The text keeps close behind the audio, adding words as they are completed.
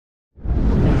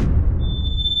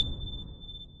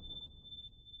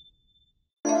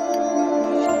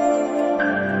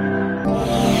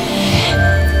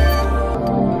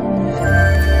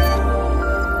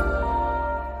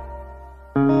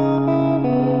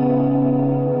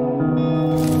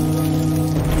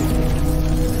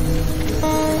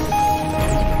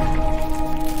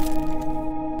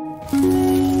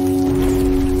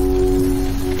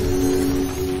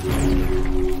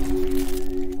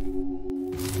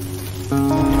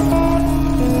Hello.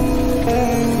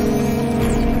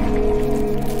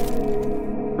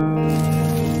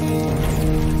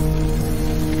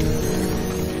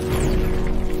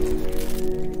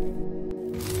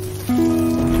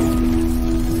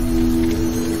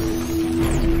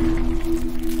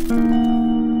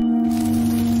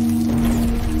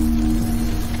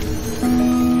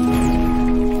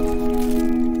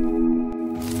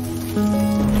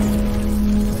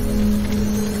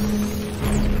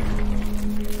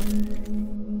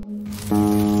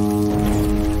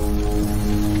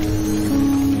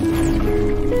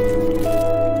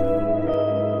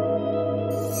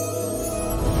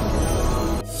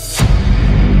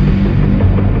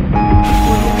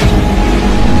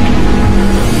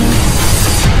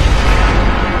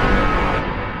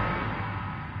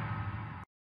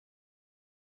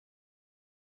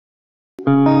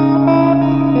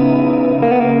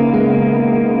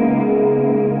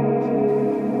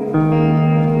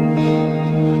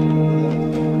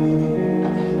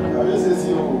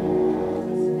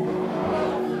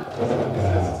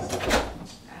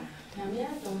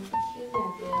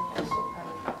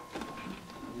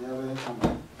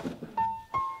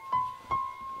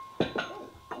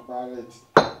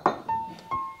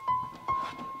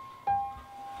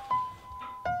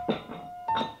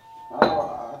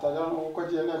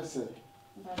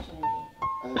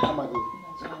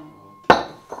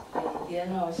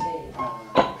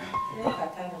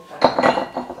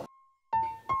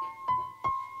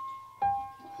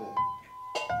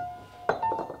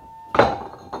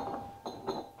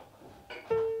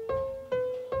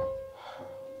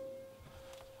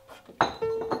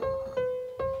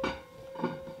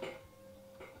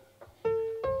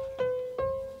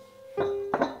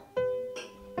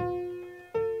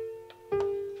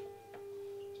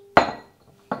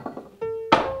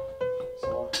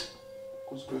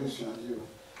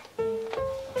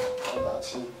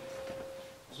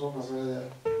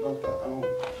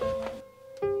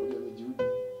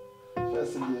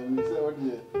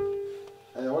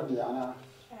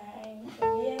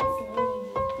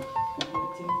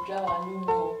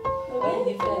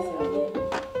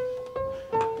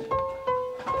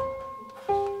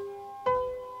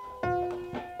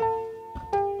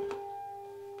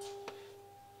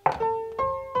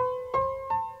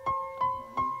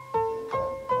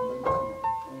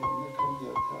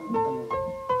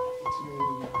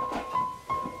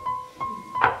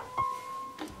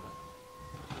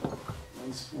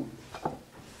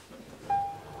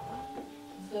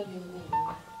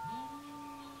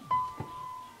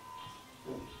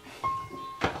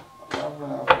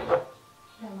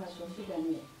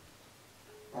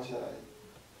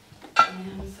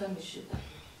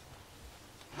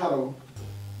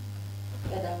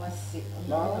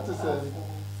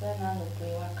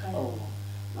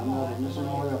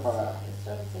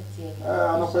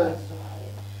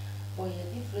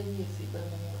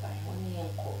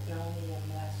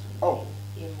 Oh,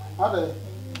 are they?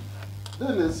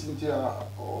 Then let's see here.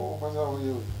 Oh, what's up with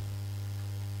you?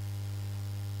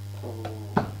 Oh,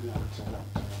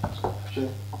 yeah,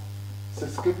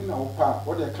 says skipping our part.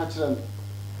 What they're catching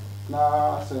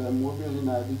now, say, moving in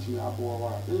a ditch in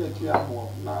Awuah. They are clear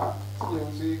more now.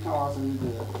 You come out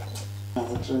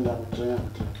and I will train.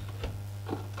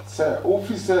 Sir,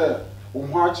 officer,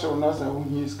 watch or not,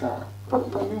 his car.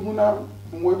 Who now,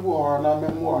 Mwebu, and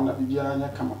I'm more on a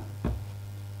Bibiana come.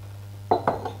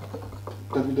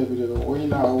 WW, we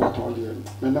now told you,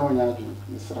 when no one had you,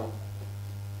 Mr.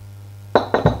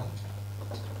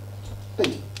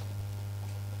 Hey,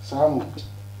 Sam.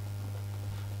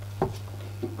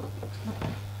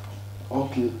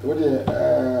 Okay, what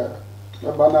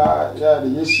the Bana, yeah, the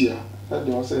Yesia, that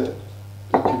they say,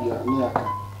 Niaka.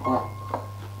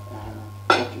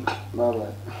 Okay, bye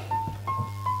bye.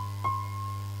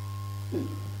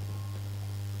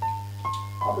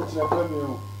 I'll bet you a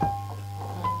you.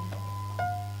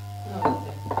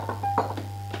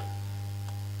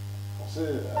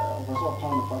 Say, I was up on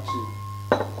the factory.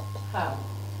 How?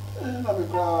 And I will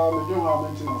grab a new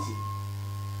maintenance.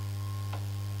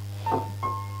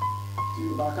 You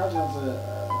back out as a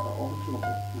officer,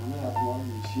 and I have one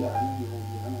this year, and you will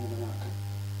be another.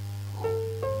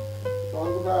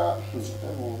 Don't go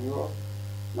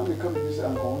now, we come to this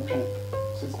and go on train.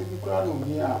 Since the crowd on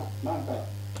here, Manta,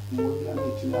 you will be an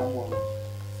 18-year-old.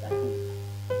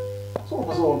 So,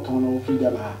 was all torn over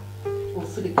freedom. Oh,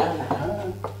 freedom.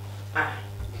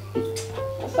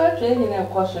 So training a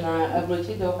caution, I brought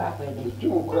you to happen.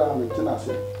 You cry in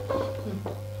Tennessee.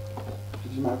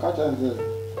 Did you my catch and the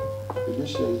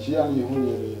Bishop is here?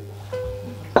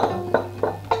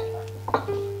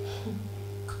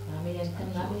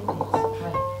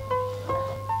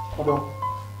 Odo.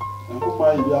 Enko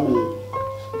pa ibi ame.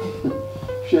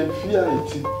 Hwe fia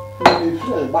eti. Ni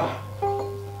fia ba.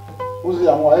 Ozi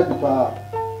ya mo ebi pa.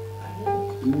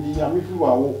 Ni ya mi fi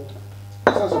wa wo.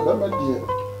 Sasa be me die.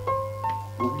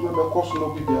 Obi me be koso no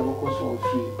bi bia be koso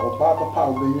fi. Oba papa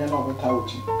obenya na obeta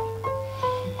oti.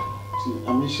 Ti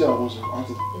amishia wo so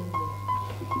ati.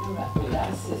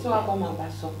 So I come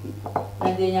back so.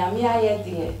 And then Yami I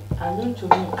dear, I don't to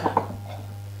look up.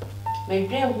 My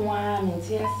dream one and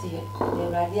tears here, the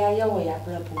radia way I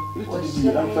grab.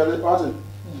 I'm very positive.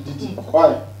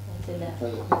 Why?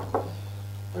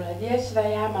 Radia should I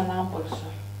am an ample so.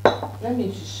 Let me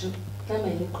to shoot, let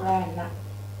me cry now.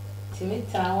 Timid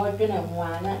tower, been a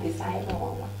one is I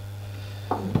know one.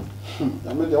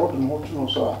 I made the old motion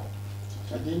so.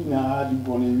 I didn't know the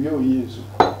bonny real years.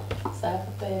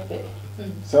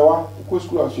 So, what could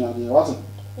school of Shania wasn't?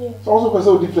 It's also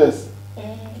so different.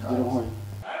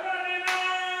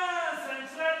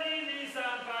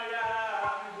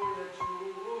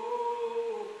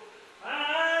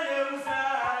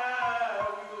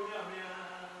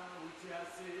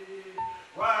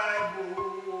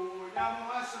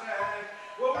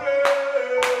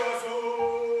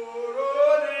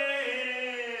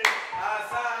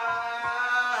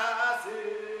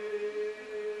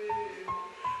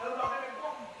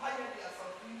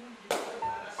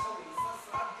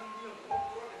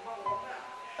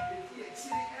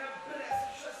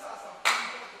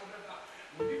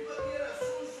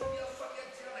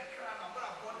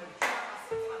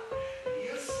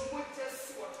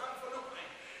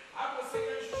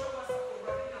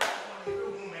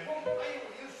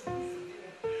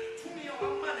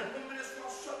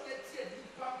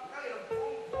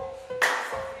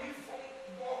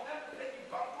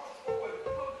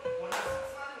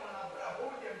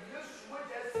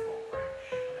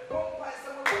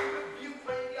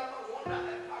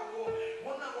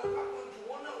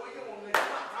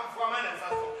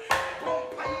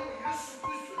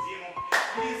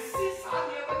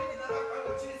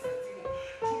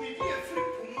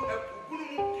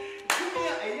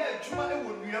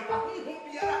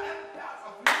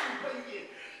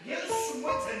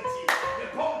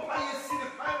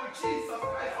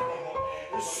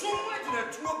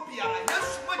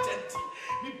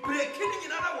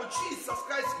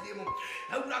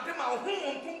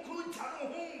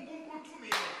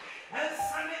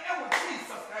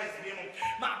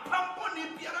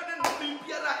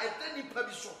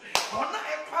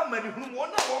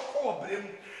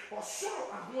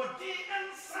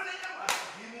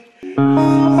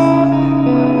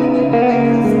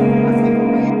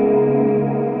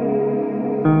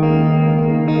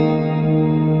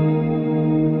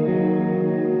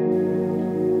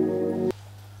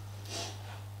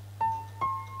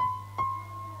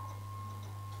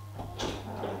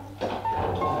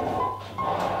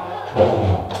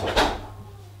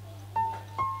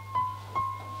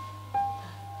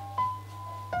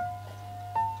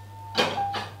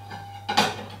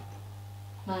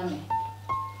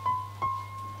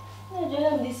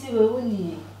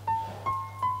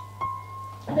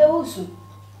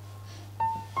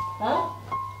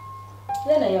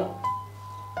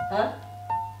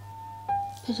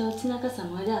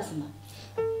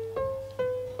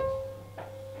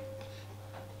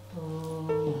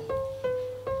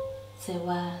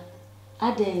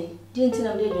 Ade, didn't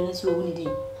tell me you're so windy.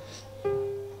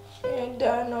 And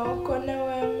Dano,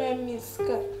 Conner,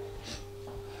 Miska.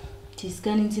 Tis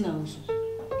scanning to know.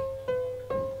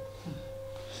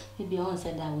 Maybe I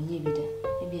said that when you be there.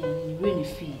 Maybe I'm really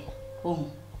free. Oh,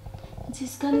 it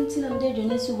is scanning to them dead,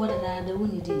 you're so what I the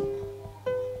windy did.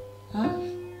 Huh?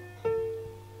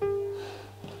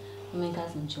 My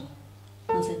cousin Joe.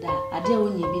 I said that I dare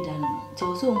when you be done.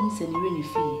 So so who send you really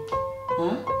free.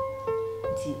 Huh?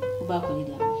 Back on it.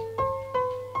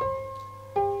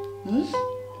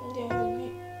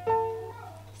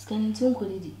 Scanning to Uncle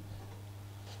Liddy.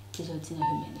 Tis what's in a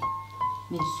human.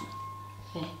 Miss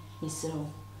you. Miss Rowe.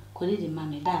 Collie,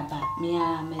 mammy, that back, me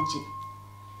a magic.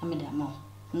 I made that more.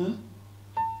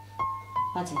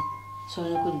 What's it? So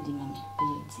I could do, mammy.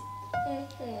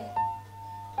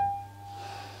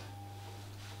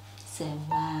 Say,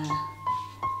 wow.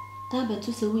 That but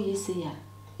to say, we say, ya,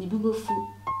 you boo fool.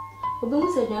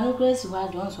 Obi said you are not crazy while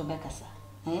John's or Becassa,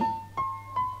 eh?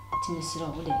 Timmy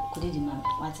Rowe, could he demand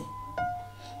what's it?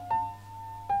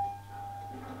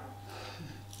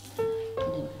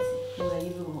 You are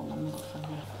evil woman for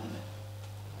me.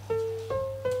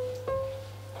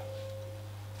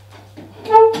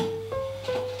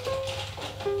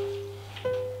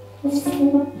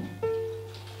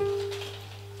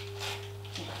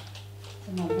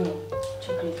 My bro,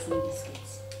 chocolates and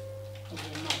biscuits.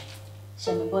 Okay, now.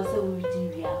 Shall we both say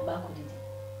we are back with it?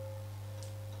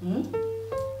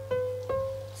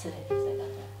 Say,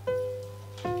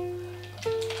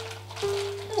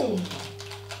 hey.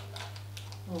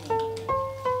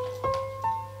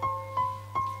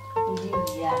 Oh,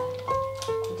 dear,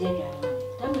 dear,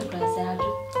 don't make us say,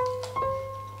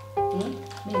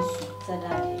 Miss, said I,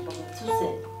 but to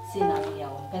say, now we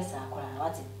are on Pesa,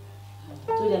 what's it?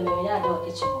 To them, we are door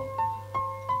kitchen.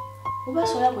 Who was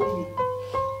so up with it?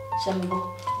 Shall we go?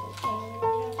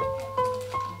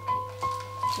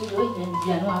 So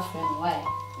you are not friend, why?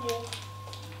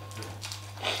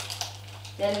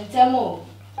 Then tell more.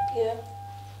 Yeah.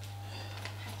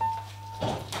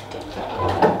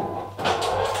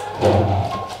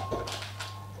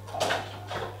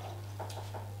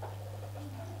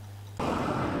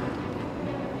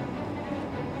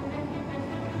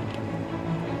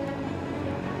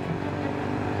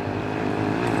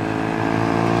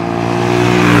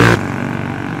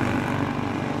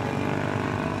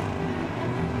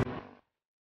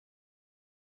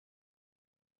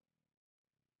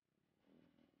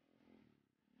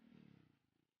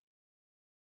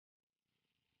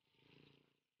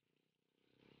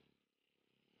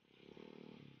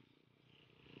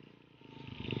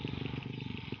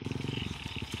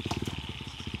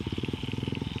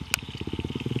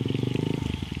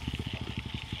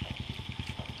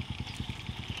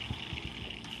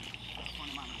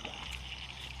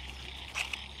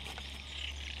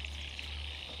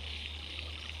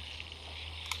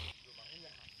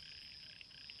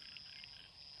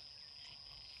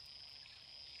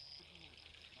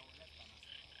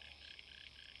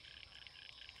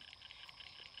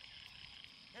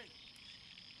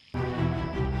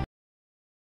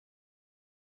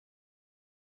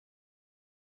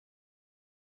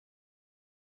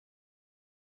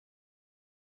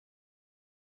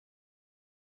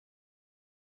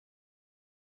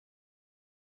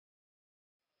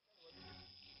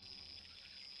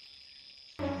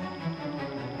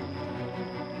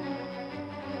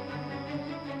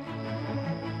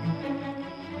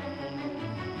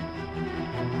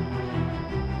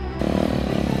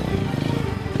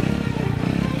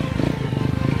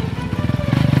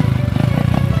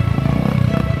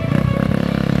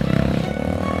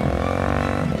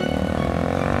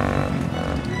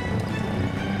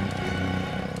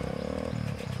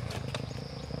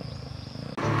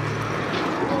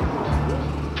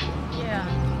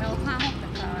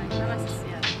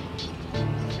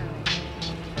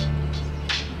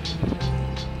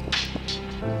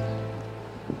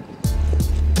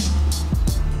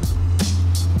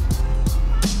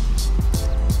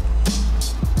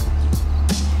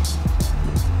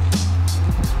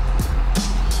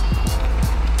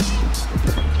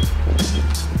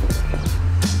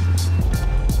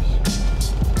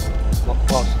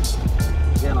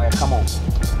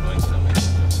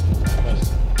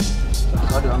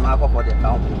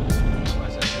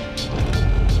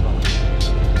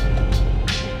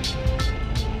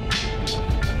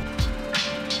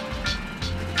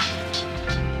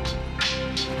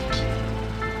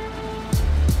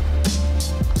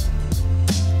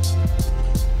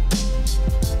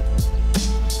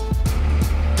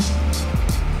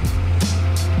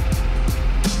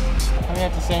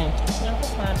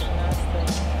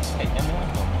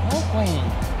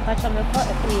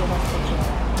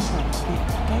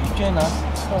 Can you join us?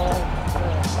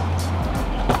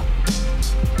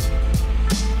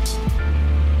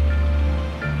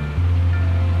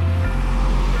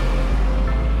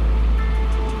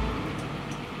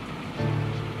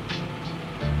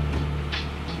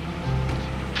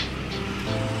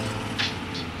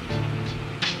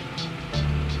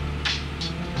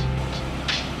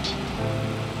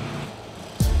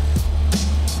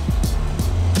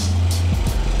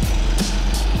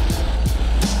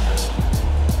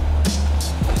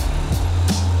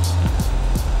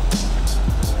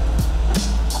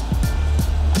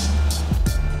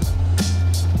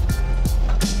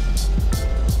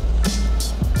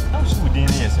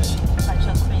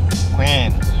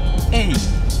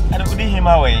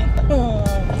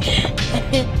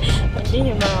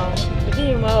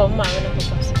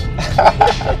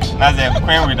 That's a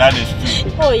queen without a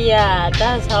street. Oh yeah,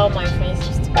 that's how my friends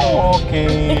used to call. Oh,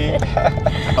 okay.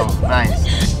 Oh,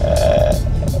 nice.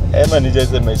 Emma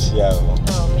just a machine.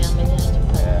 Oh, me,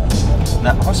 I'm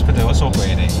now, hospital also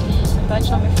where they. But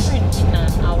I'm a friend in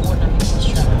Awuah.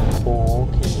 Oh,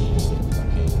 okay.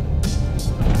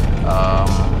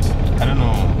 I don't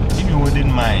know if you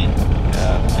wouldn't mind.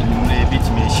 And you may beat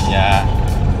me here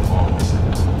or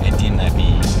a dinner be.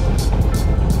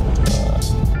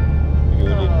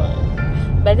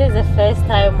 But this is the first first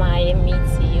time I meet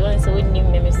you. Only so we knew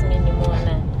me anymore.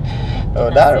 Oh,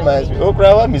 that reminds me. Oh,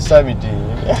 Krawa, Miss Samity.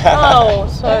 Oh,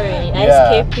 sorry. I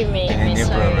escaped you, mate. No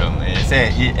problem.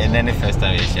 Say, and then the first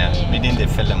time reading the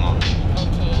Philemon.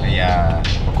 Okay. Yeah,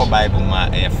 Bible,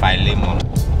 Philemon.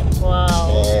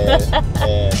 Wow.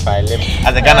 Philemon.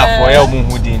 As a Ghana for you,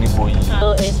 who did boy.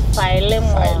 So it's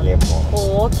Philemon.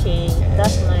 Oh, okay.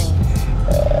 That's nice.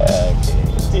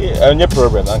 Okay. No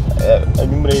problem.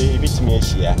 I'm ready to meet me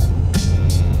here.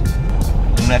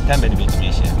 I'm time to meet me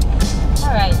here.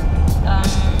 All right.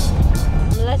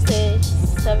 Let's say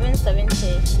 7:30.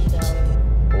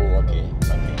 Oh, okay.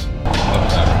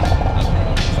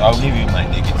 So I'll give you my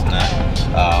tickets now.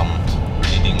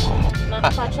 They didn't come. Now,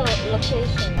 patrol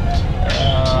location.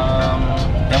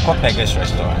 You're called Pegasus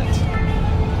Restaurant.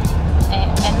 I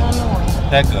don't know.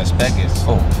 Pegasus.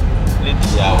 Oh,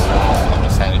 Lady Awuah. I'm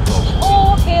signing it off.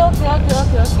 Oh, okay.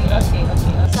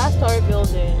 That story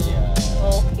building. Yeah.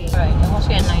 Okay. All right. That must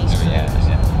be a nice. Yeah.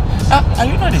 Are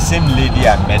you not the same lady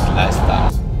I met last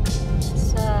time?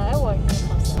 Sir, I was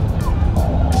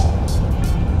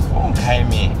Oh,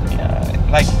 Kaimi.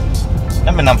 Like,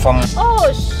 I mean, I'm from.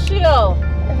 Oh, sure.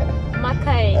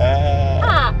 Makai.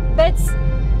 But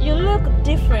you look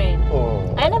different. Oh.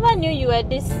 I never knew you were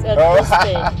this twisted. Oh,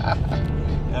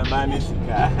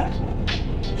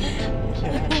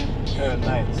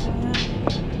 nice.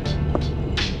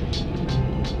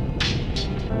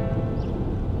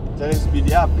 So let's be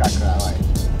the app, Kakra, right?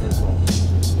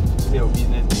 It's your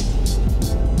business meeting.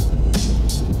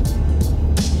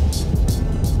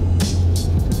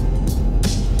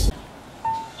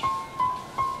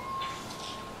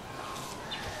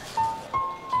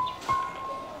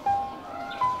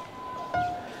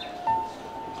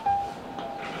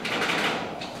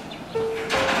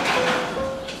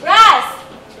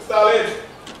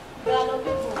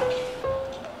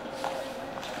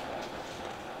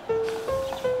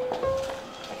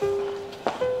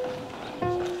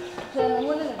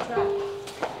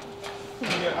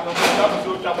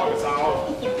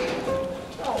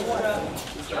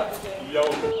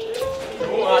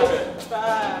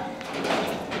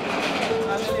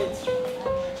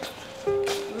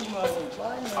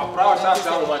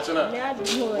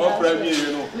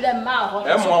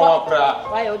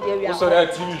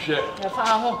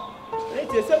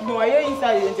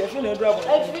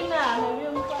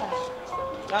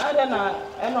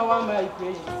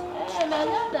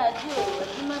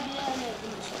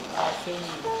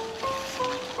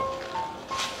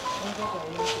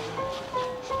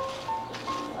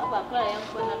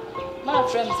 My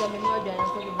friend said, I'm going to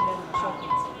shop it.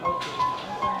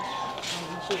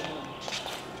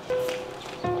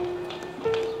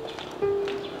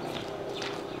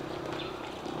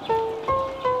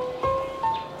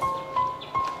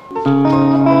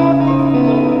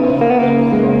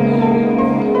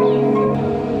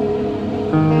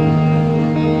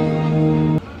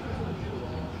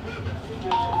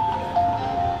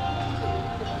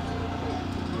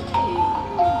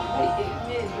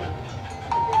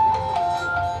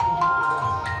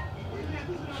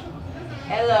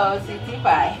 Hello, City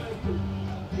Pie.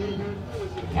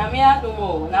 I'm here to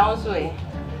move now. So, oh,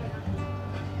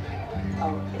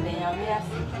 then I'm here.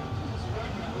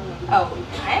 Oh,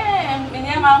 I'm in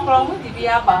your man from the be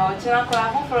about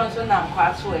Chinaco from Sonam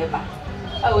whatsoever.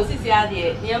 I was this year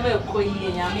near me, Koi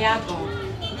and Yamiato.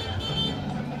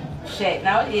 Shake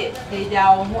now, they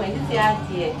are who is the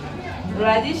idea.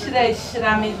 Radish, should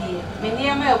I mean, many a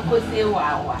male could say,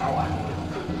 wow.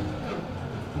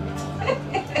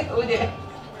 Oh, dear.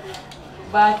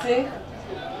 Bate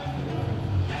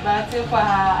pa.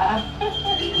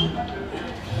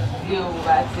 Yo,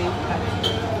 bate.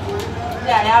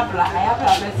 Yeah, I have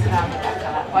best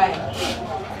why?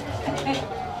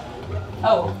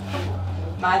 Oh,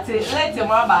 Mate, let him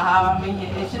about how I'm in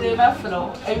here. Should never flow.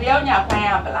 And we only have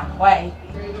pineapple. Why?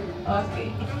 Okay.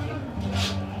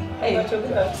 Hey,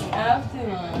 afternoon.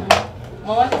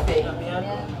 What to say?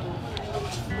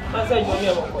 I said,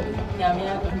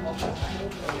 Yamia.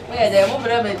 Yeah, they're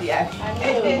moving over there.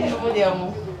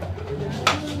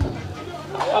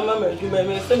 I'm a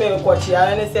watch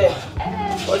and say,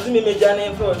 what's me, Johnny,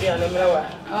 for the animal?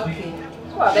 Okay.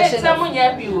 Someone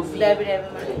happy with you.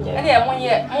 And then 1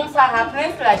 year, Monfa have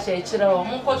friends like Chero,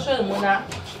 Munko Muna,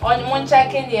 on one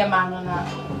checking the manana.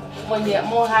 1 year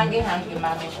more hanging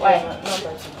man. Why?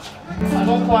 I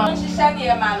don't want to say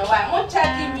the man. Why? One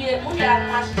checking me, we are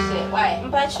not to say. Why?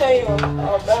 I'm not sure you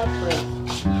are bad friend.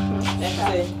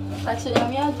 That's what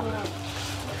I'm here doing.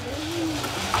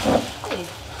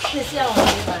 This is our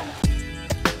man.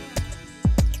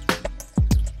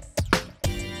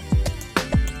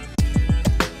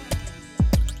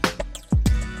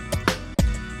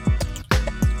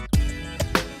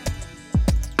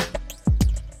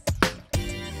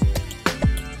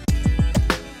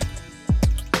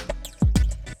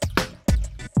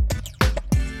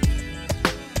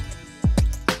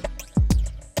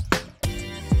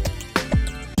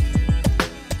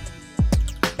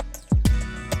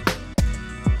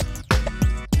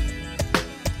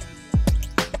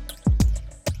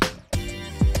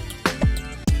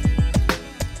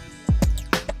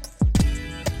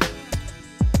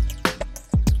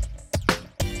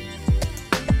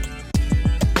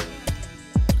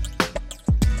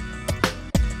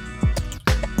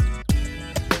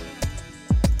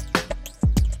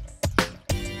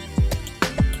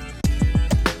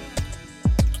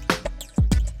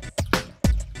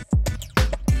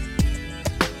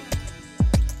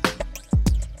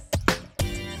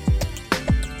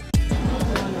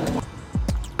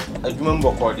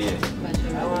 Remember called here.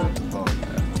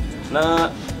 Na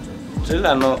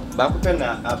trailer no back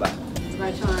na aba.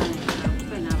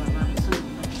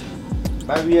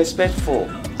 But we expect 4.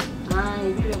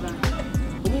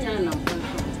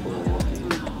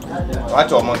 What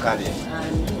your man can do?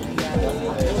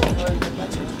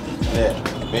 Yeah,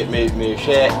 may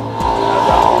share.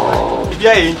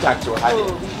 Be intact or had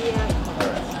it.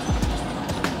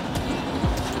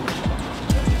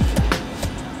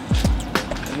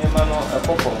 Nemano a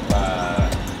popon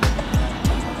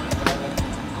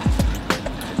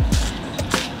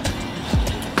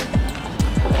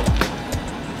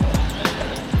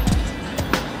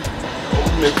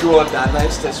make sure that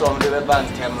nice test on the band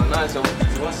camera. So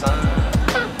what's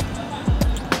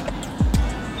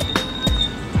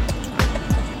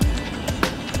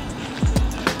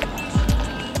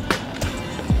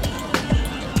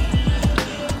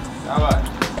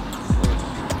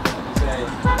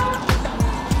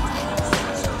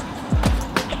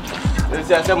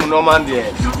I said, Norman,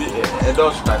 a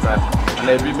dog striker, and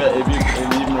every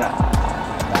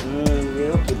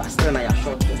okay, but still, I am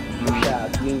short.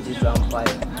 Clean this round 5,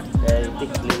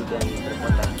 take clean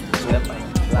and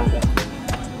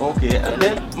okay, and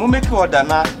then we make order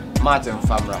now, Martin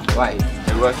Famra. Why?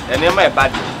 It was and then my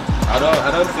body. I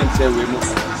don't think so. We move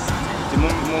the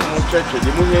church,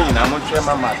 the moon in a much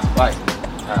mat. Why?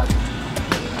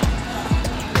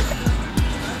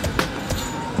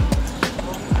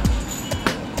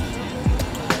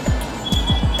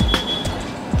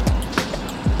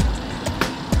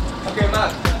 Okay,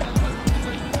 Mark.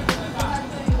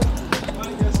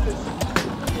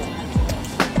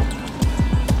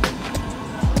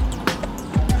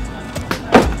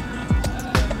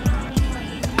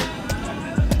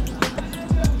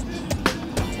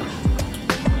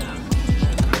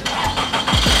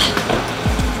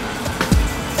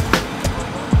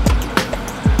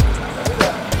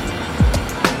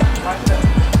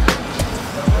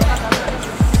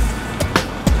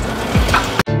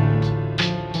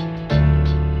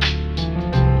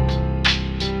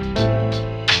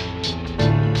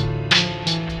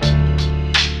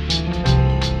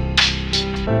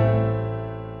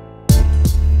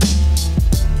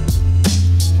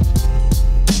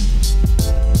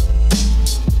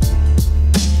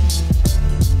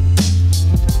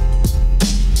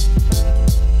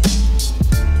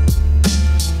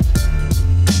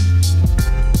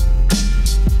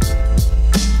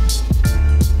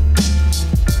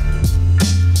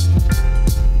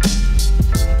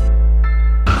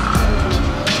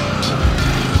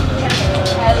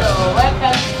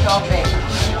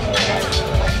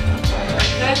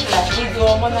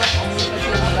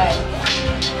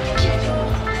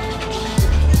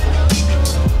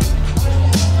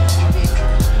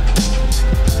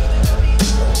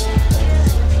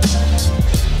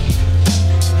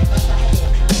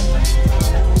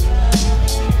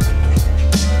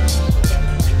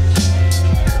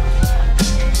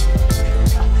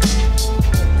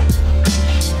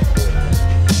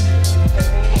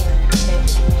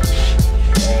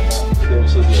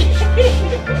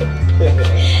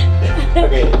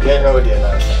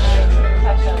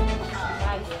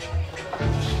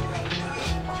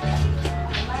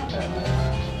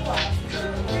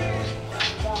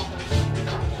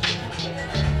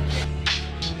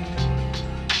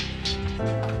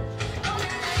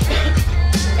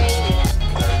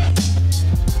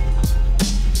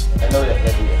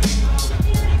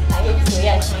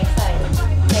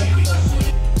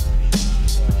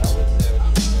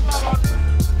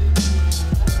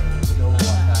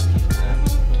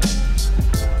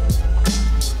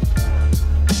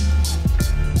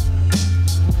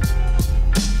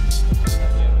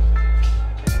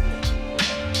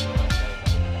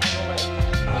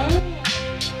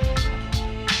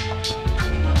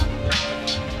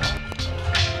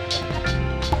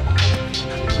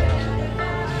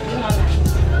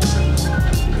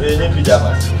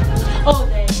 Pajamas. Oh,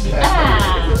 there.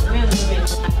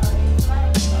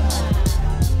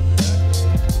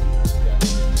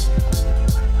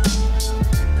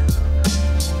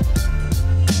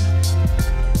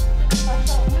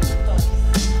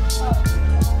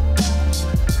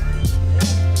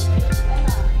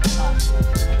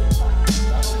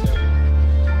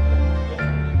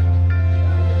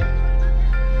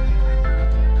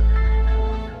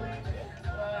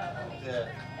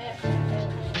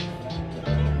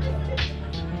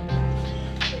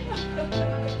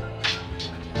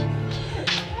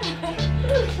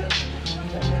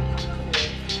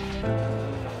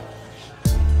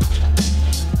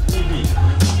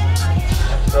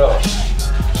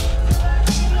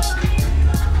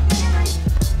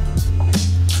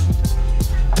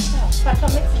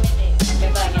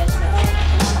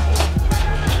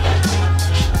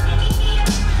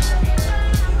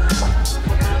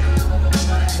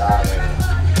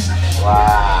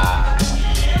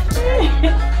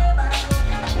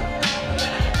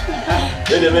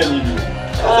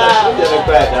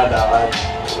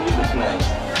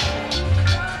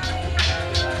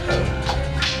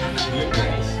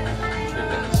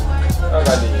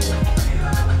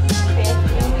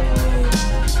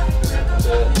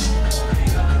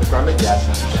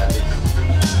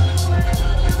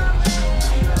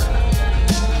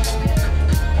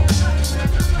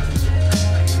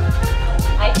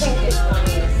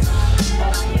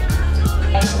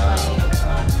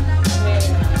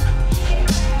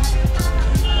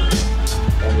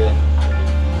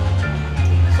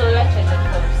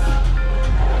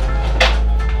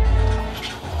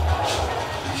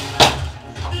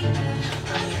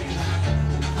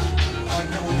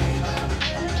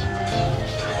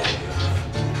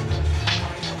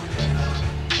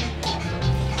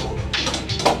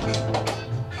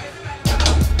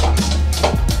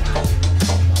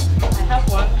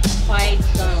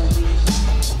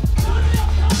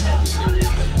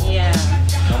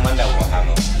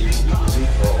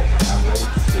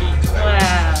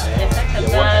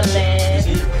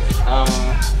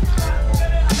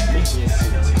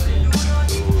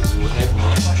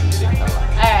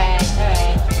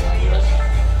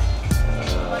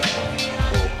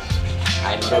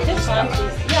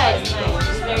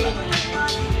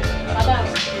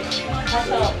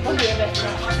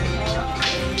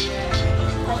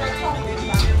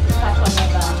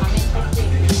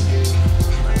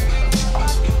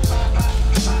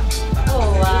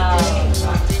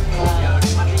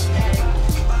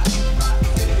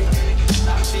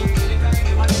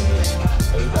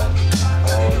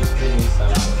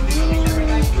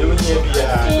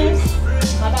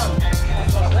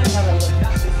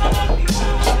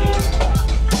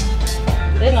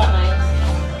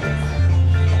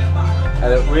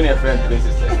 When your friend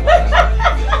places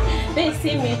They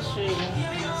see me through.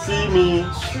 See me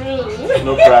True.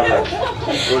 no problem.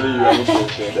 Only you are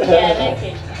interested. Yeah, I like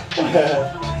it.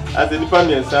 As the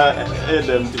family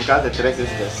them to cast the 3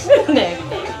 sisters.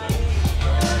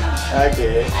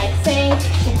 Okay. I think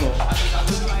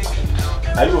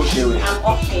Are you okay with it? I'm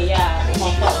okay, yeah.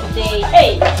 For today.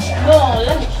 Hey, no,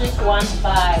 let me choose one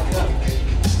bag.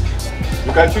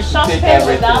 You can choose to Shopping take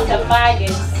everything. without a bag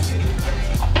is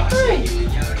free.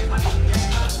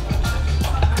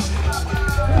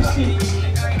 You see.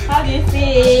 How do you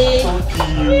see? So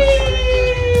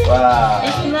cute. Wow.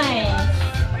 It's nice.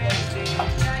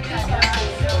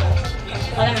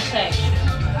 Well, let me check.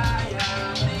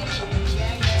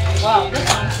 Wow, this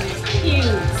one is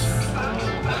cute.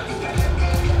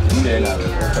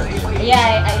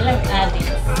 Yeah, I love that.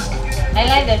 I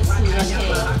like that too,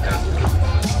 okay.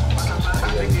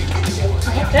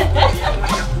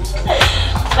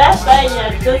 That's why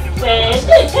you're just saying.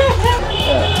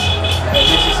 What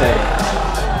did she say?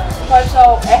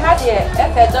 So, I had a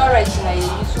direct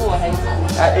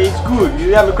It's good.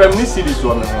 You have a community series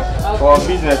one for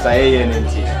business.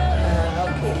 Okay.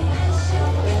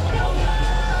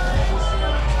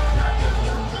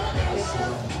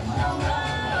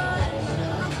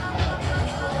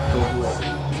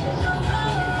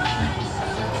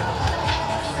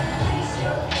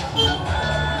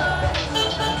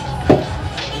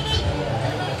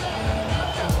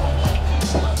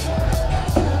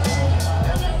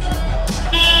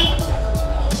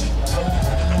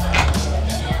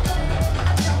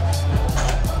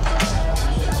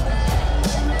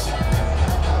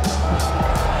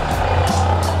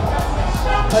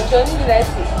 But only less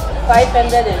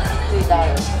 $560.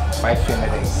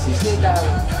 $560.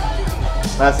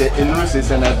 That's it. In Ruth is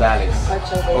 $600.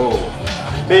 Oh,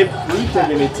 babe, will you take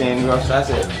anything? Because I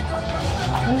said.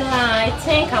 No, I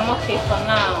think I'm okay for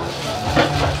now.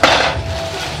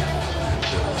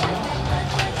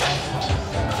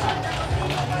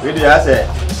 Really, I said,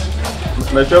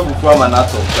 my shop will come and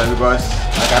not because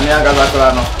I can't hear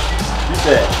Gazakolano.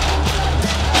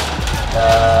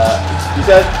 He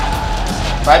said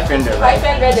 $500, right?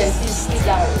 $560.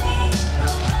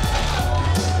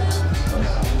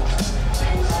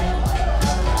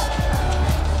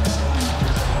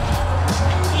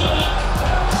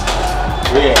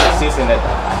 Yeah, $600.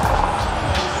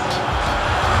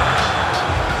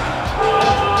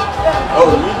 Oh,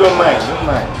 you don't mind,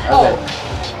 I said,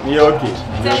 you're okay.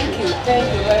 Thank you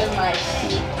very much.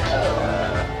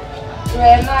 You're a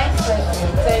nice person.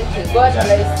 Thank you. God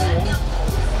bless you.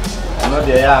 I'm not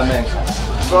there, amen.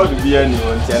 God will be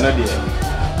anyone, I'm not there.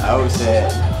 I will say,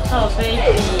 Oh,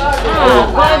 baby.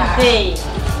 God day.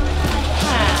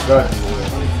 God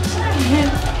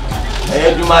will.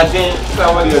 Hey, do my thing. So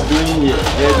what you're doing here?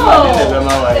 Hey, do my thing. Never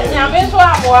mind. I'm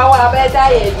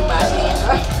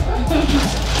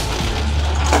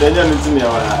Then you're meeting me.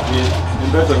 You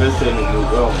better listen to me.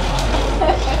 Go.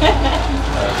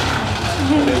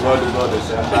 They go to the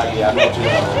same bag. I'm not okay.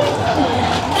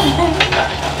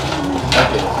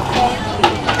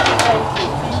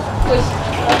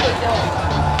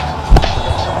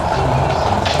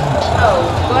 Oh,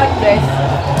 God bless you.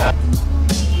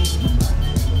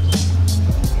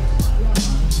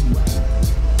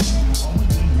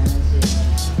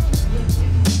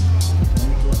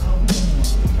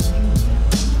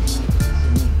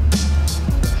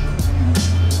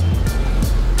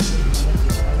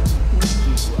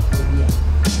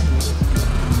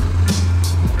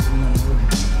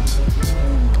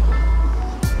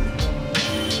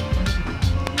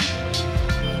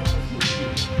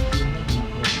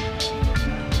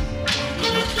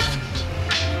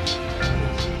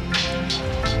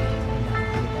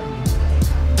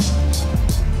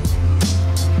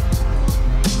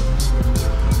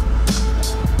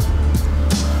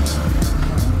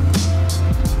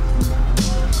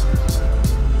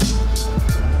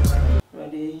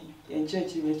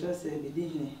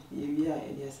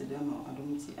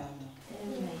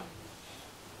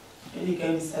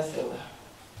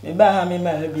 Meba me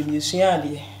ma be bi sua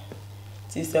ade.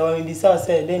 Ti se wa me bi sa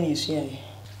say den yi sua ye.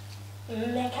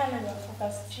 Me kana na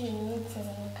focus to meeting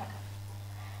nka.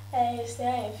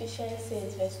 Say Ephesians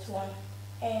 6 verse 1.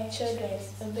 Children,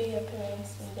 obey your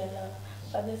parents in the Lord,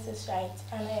 for this is right,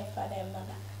 and your father and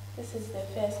mother. This is the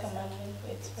first commandment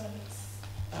with promise.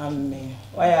 Amen.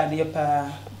 Why are they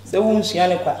pa? Se wo sua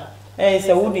ne kwa.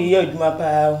 Se wo de ye adwuma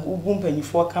pa, wo bu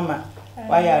mpanyifo kama.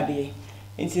 Why are they?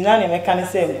 Nti na ne meka ne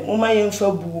se moma ye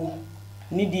mfa buo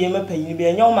ni die mapanyi bi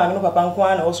enya wo ma no papa nko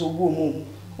ana wo so buo mu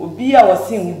obi a wo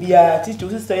sen bia titi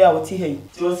wo sister ya wo ti hai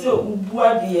ti wo se wo bu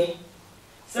ade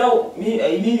se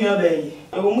mi nua ba yi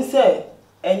e wo mu se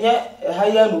enye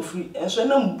haya no free enso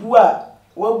na mbu a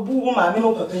wabu ma me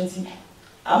no papa nti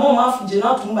ama ma afuje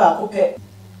na tumba akopɛ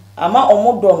ama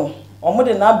omodo no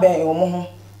omode na ben omo ho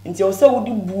nti o se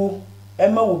wodi buo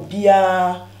ema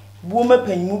obia buo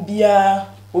mapanyimu bia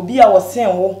obi a wo sen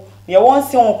wo ye won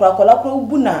sen wo krakɔla kra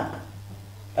ubu na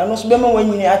eno so be ma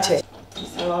wanyini ache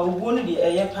so ubu no di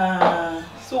eye pa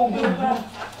so ubu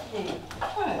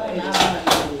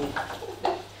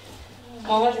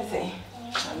What is it?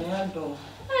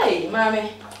 Hey,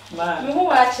 mommy. Ma. Who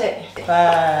watch it?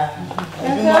 Pa.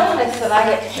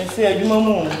 I say you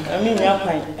mamu. I mean ya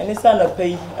kwan. Any stand up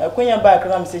pay. Akwanya back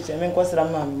ram say che men kwasra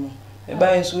mam mu. E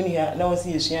ba nsu ni ha na won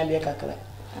say esua de kakra.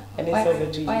 Any say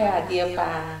go to you. Why dear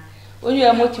pa? When you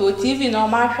are moti o TV no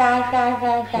ma sha.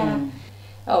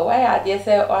 Oh, why are they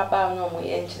say o ba no mo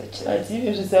yen church.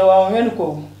 TV so say wa hwe no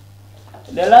ko.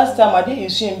 The last time I did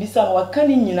esua bisa no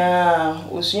wakani nyina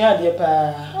osua de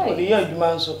pa. O de ya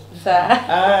adwuma nso. Sa.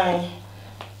 Ai.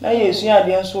 Na esua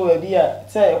de nso wa bia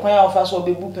say kwan ya ofa so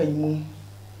obebu panyimu.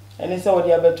 Ene say o de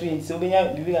abeto yi so obenya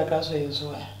bibi kakra so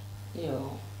yeso a.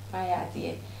 Yo, why are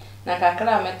they? Na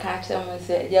kakra me ka che mo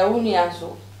say ya wunu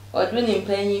anso. Odu ni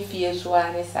mpanyi fie so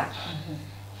ane sa.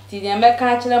 Ti de me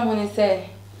ka che mo ni say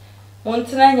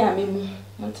montena nyame mu,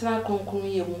 montena kronkron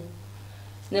ye mu.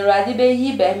 Ne rade be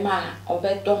yi be ma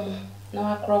obedom na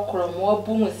wakrokro mo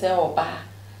abu mu se oba.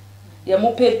 Ye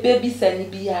mo pepe bi sani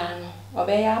bia no.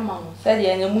 Obe ya ma mo. Se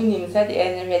de ne munim se de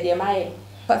ene rede maye.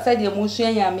 Se de mo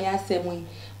sua nyame asemu yi.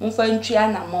 Mo fa ntwia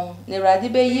na mo. Ne rade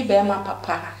be yi be ma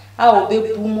papa. A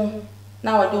obebu mu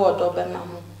na ode odo be ma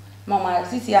mo. Mama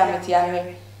sisi ameti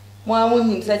ahwe. Mo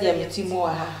amunim se de ameti mu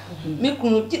ha. Me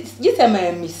kunu gise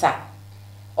ma misa.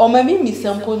 O ma mi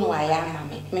misa mpo no aya ma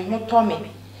me ho to me.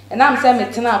 And I'm saying,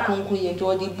 Metina Conquer,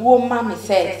 to the bull mammy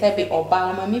said, Sebi or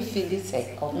Balma, me feel this.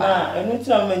 Ah, and it's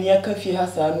not many a coffee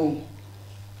has a room.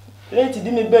 Lady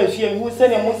Dimmy Belfier, who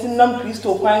said a Muslim non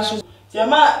crystal quench. Your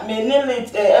ma may nail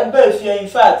it a Belfier, in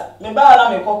fact, me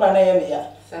bala me cock and area.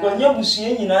 When you're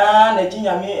bushing in a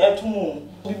Ginia me at moon.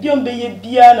 We don't be a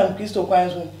beer and crystal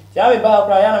quench. Yami Bala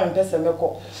Brian and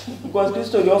Pessameko. Because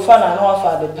Crystal, your father and our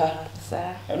father,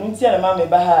 sir. And we tell a mammy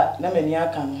Baha, Namany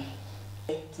Akan.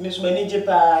 Miss Manager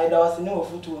pa da was no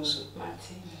futu so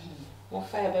Mati mo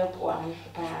fa be po am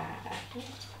pa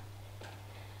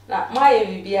na my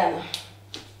bibia na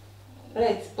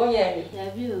right onye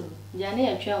ya bio ya na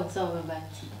ya twa so be ba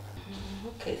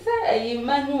okay say ayi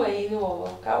manu ayi no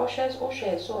ka o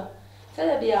hwe so say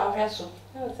da bia o hwe so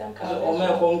na o san ka o me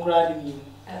ko nkura de mi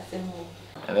asemu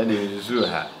ana de zu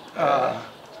ha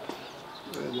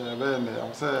ya be me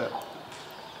am say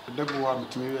Debu wa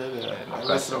mutumi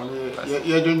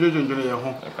ye jonjo ye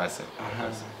ho akase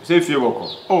se fie boko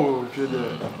oh fie de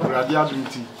radio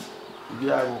adunti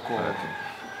bia boko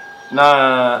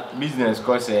na business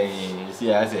course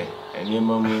si ase eni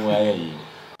mamu wa yi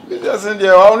business in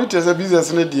there only to say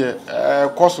business in there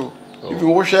cost if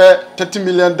you share $30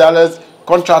 million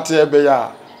contract here be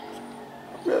ya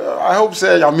I hope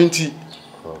say ya minti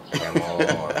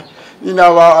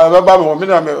ina baba me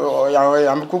na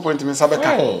ya me point me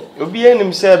sabeka obi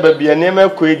enim say ba bia na ma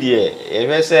kwedie e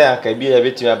hwe say aka bia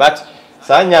betima but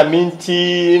sanya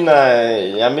minti na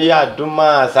ya me ya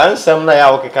duma sansam na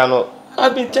ya okeka no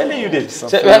I've been telling you this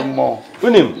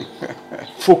unim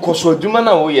focus oduma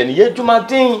na wo ye ne yeduma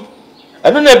den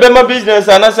eno na be ma business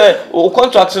ana say o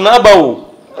contract na aba o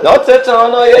na o tete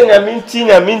no ye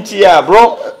nyaminti ya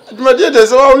bro duma dey dey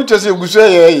so we to say gusu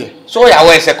ye so ya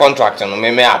we say contract no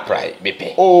me apply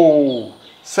bepe oh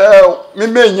so me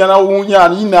nya na wo nya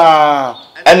ni na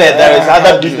and there is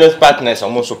other business partners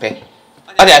almost pay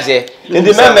what I say in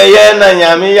the me ye na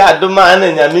nyame ya adoma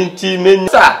na nyaminti me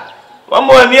sa one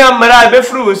more ni amara be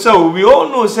free so we all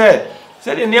know say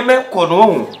the name ko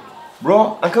no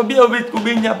bro anka bia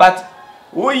obi nya but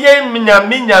wo ye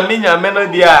nyame no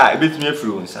dia betumi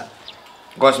free unsa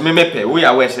because me pay we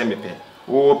are we say me pay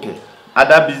wo pay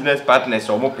other business partners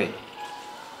o mo pay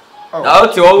now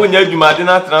ti o nya adwuma de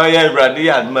na tra ya Awurade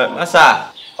ya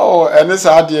masa oh ene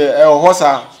sa de e ho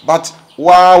sa but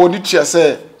wa wodi tia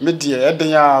say me de e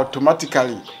den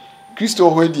automatically Kristo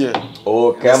ho de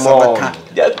oh come on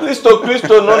just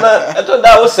Kristo no na eto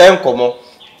da wo say nkomo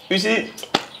you see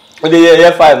the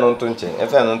ye fine no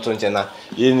ntonche na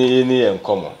yeni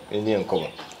nkomo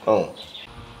oh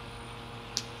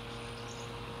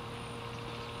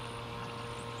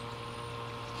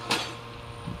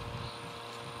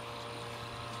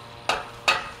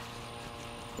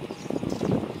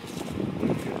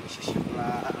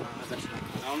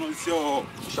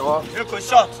Sure. Eko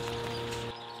shot.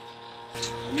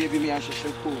 Maybe me and she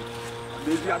cool.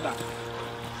 Baby ada.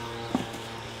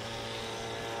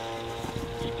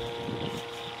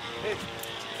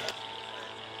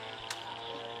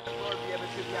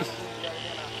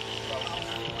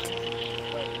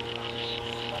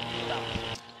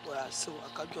 So I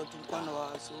can't go to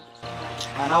Quano. So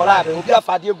and I'll have it. If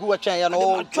I did go a chain, and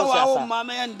all to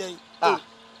Mamma and day. Ah,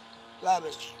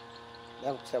 lavish.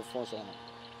 That was a force on.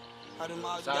 I don't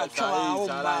know. Salana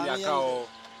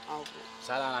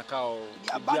cow.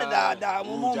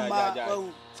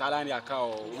 Salania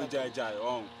cow.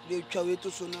 Oh, they travel to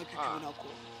so much.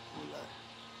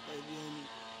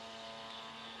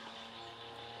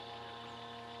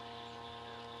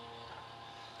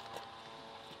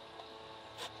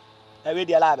 Every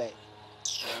day, Labe.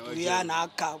 We are now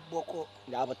car boko.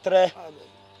 You have a tray.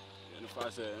 And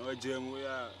fast, Jim, we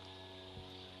are.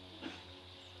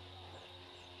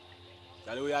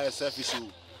 That we are a selfish.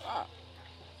 Ah,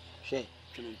 she.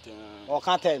 All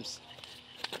times.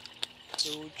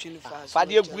 Fast. But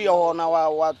you agree on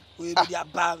our what we be a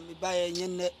bam, buy a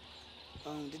yen. The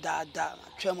dada,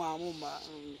 Tremor, my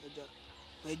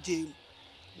Jim.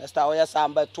 Mr.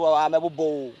 Oyasam, but 2 hours, I'm a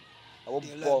bow. I will be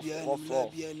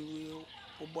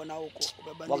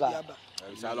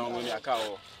Salon when you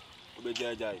cow. Be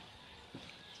jay.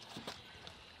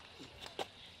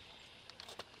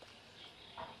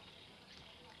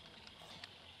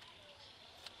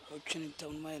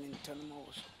 Town mine in town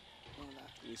mouse.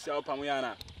 You sell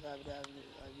Pamiana.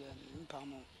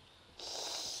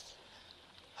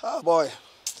 Oh boy.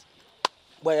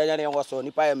 Boy, I was on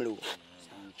the Pamelu.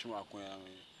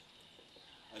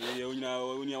 And you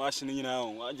know, when you're washing, you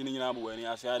know, watching you know, when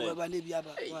I said, oh,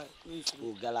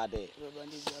 Galade.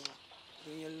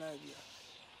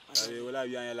 I will have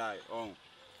you alive. Oh,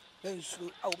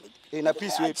 in a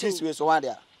peace with one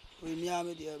there. We mean,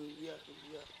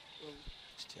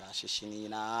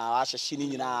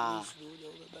 Ashina.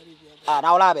 Ah,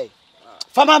 now Labe.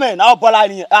 Famaman, now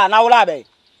Polani. Ah, now Labe.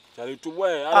 Tell you to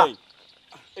where?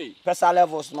 Hey, Pesa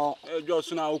levels no.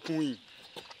 Just now, Queen.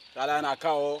 Talana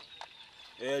cow.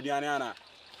 Diana.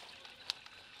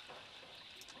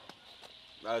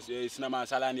 That's it's not my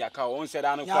salania cow. One said,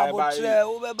 I don't buy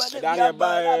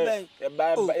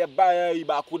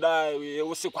Bakuda. We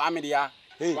will see Quamidia.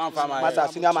 One for my master,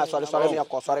 cinema,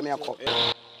 sorry, me a call.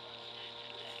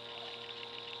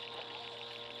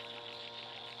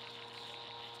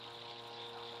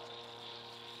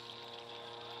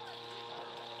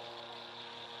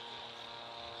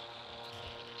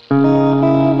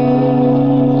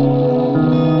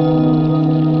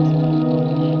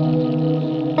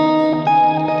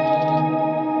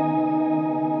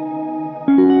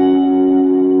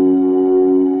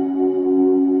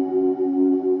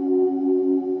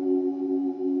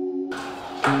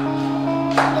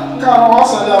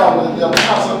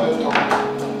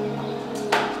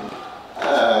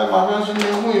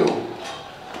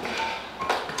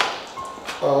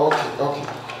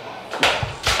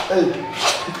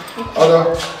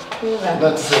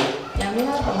 That's it.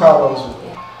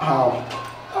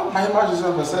 My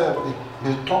imagine said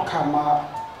they talk about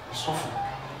soft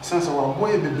sense of a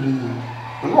boy baby.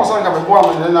 And was like a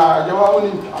woman, and I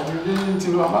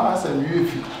didn't know about and you.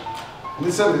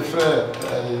 This is the fair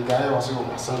guy was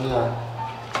Sunday.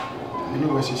 You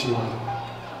know where she was.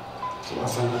 So I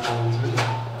sent her to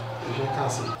your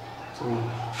cousin. So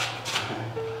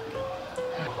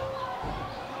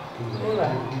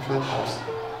different house.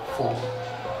 4.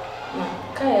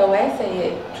 Kaya why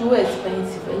say too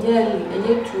expensive and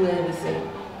you're too heavy say.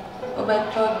 Over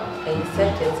top a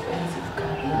set expensive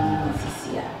car this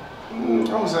year. I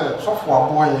was a software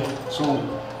boy, so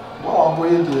what boy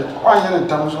did I in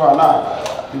terms of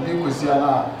the big was a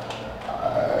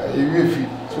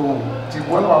so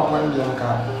one of our boy the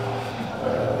car.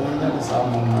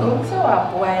 So a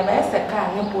boy, that's a car,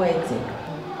 no boy.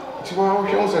 It's one of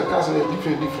the cousin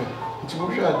different. It's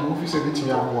what you are doing office a bit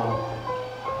young.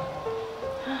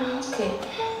 Okay.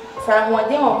 So I'm one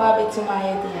day of habit to my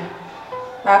idea.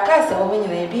 But I can't say when you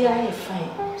may be fine.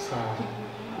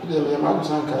 The man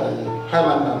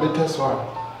Highlander latest one.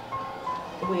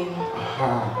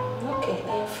 Okay,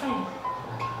 I'm fine.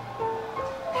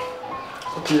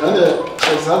 Okay, and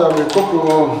it's another couple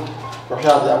of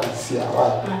have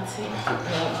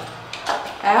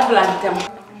I have like them.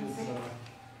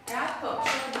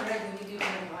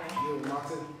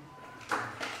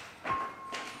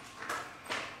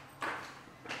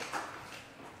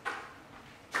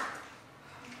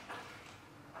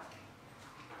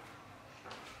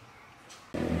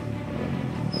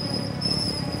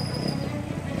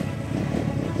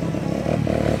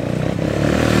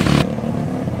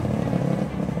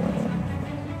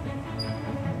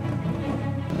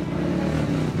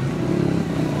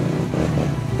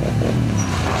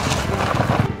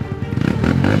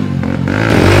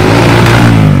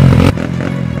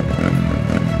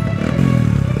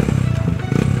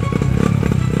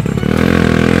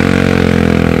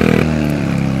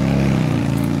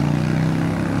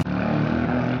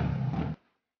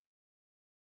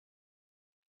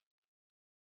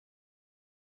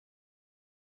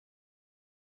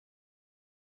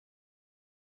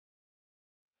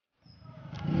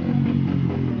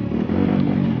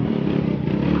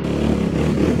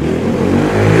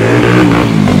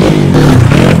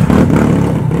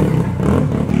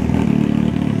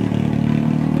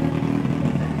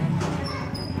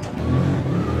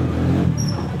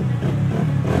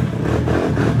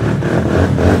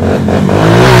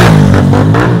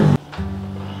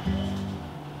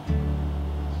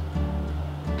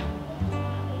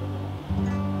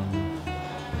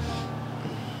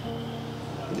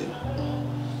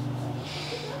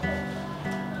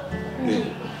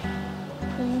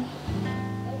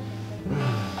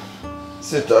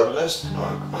 Sit up, let's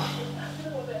talk.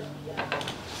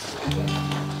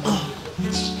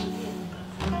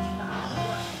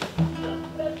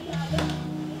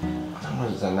 How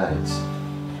was the night?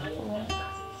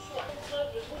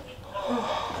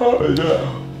 Oh, yeah.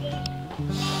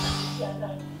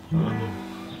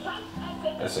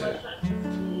 That's it.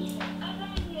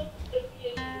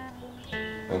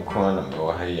 I'm calling them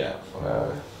over here.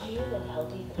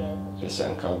 This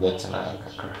uncle gets an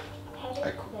anchor.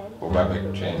 I could go back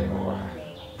training over her.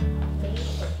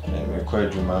 And we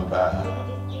could remember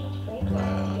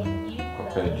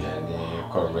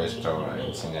a restaurant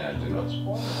in Adelaide.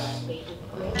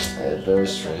 Very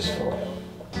stressful.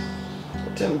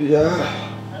 Tembia.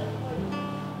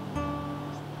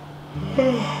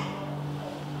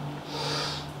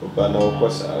 But no,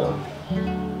 because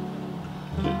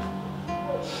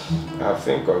I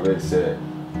think of it,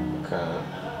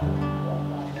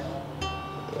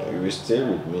 you will stay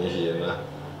with me here now.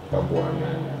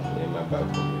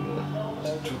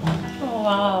 Oh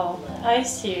wow, are you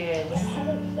serious?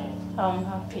 I'm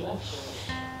happy.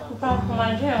 But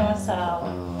my dream was out.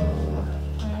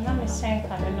 Let me say,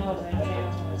 I don't know what my dream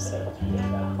was.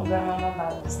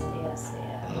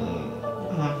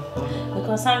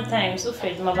 Because sometimes, if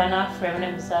it's my banana frame,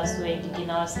 I'm just waiting in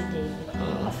our city.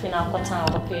 I feel I'm got time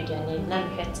to pay the need,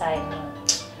 not get time.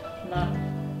 No,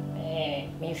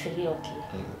 me feel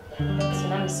okay. So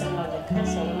now I'm saying, no, the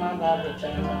cancer, remember the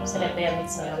dream. So the bear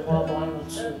meets me and go one or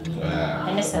two.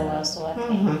 And it's a one, so I think.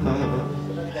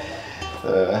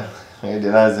 I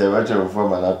didn't say what you're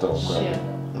from an atom. Sure.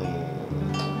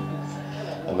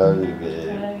 I love you, babe.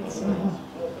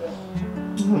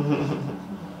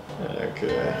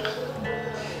 Okay.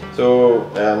 So,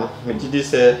 did you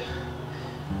say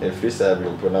if we say we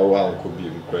put our one could be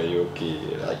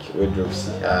okay, like we drove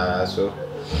so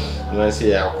when I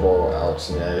say I call out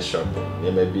in a shop,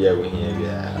 maybe I will hear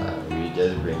we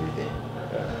just bring it in.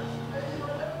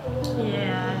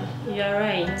 Yeah, you're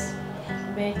right.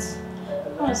 But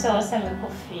once I was having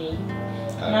coffee,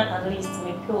 not at least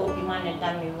me pure be man and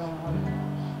dummy room.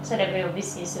 So the baby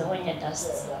busy so when you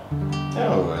dust.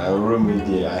 Oh, our room is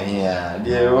there. Yeah,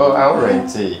 dear. Well, I'll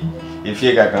rent it. If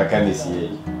you got a candy,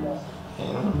 see.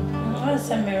 Once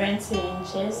I'm renting,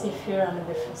 just if you're on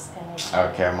the first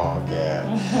kind. Okay, mom. Okay.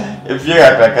 If you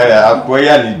got a candy, I'll go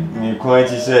and you can't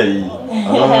say.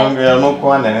 I'm not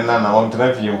going and I want to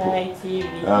have you.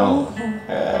 Oh,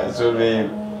 so they,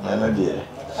 I know, dear.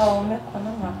 Oh, make one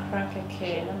of my crack a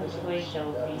cake. I'm going to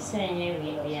be saying you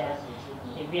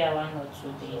maybe 1 or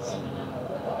 2 days.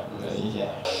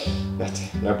 Yeah,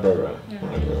 no problem.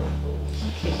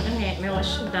 Okay, let me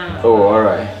wash it down. Oh, all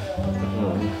right.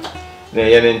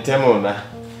 You're in Temona.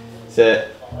 Say,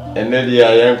 and then the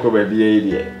young could be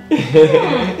idiot.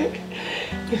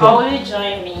 How will you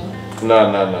join me? No.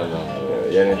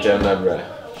 You're in Temona, brother.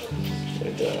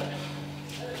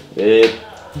 Babe.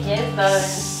 Yes,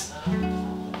 darling.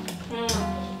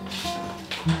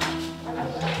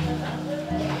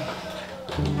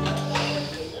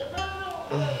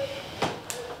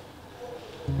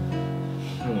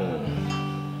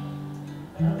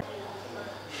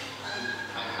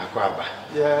 Papa.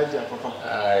 Yeah, Papa.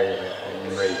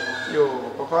 I'm ready. Yo,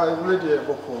 Papa, I'm ready.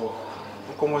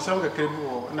 Como some of the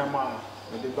cribble, and I'm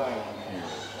with the bar.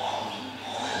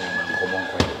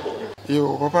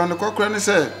 Yo, Papa, and the cockran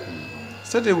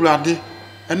said they will add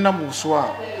and number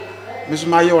so Miss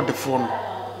Mayo the phone.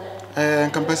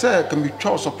 And Campesa can be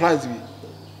chow surprise me.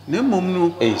 No,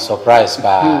 mum, a surprise,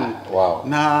 wow.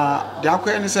 Now, the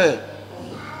Akan said,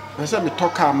 let's let me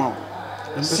talk calm out.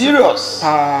 Serious?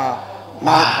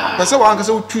 Na pese wan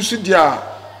kase utusu dia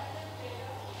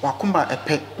wakuma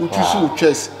epe utusu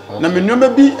utwes na menoma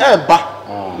bi eba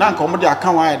na nka omo de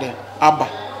aka wan de aba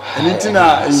eni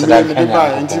ntina eyi me de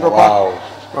ba enti papa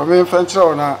wa me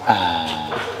fanchira na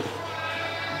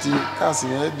the cars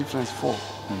here difference 4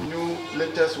 new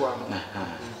latest one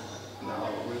now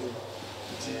really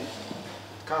the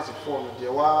cars 4 the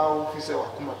wow officer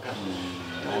wakuma pe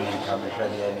Nani kama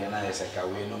fradi yani na yesa ka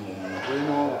we no mu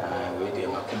we de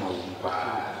makoma wo mpa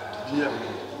dia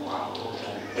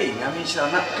nyame shira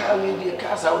na ka we de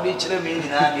ka sa wo de kire me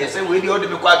nyina de se we de o de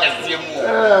me kwa kasie mu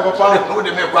papa o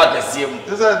de me kwa kasie mu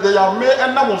this they are me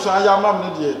enam so aya mam ne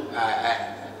de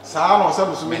saa no se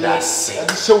musu me de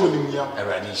hye wo nim ya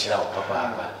awrade shira wo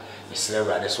papa misre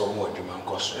awrade so mo adwuma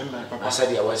nkoso asa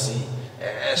de awasi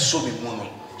so me mu no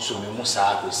so me mu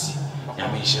saa kwesi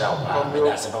nyame nhyira wo ba me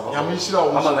da se papa nyame nhyira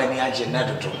wo mama mani agye na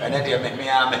dodo ene de me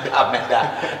ameda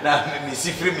na me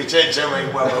sifiri me chenche ma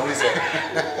ibu ama we se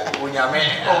onyame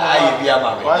ayi bia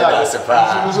ma me da se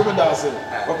pa so me da se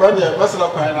papa de basala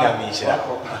kwa na nyame nhyira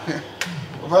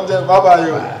papa de baba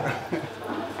yo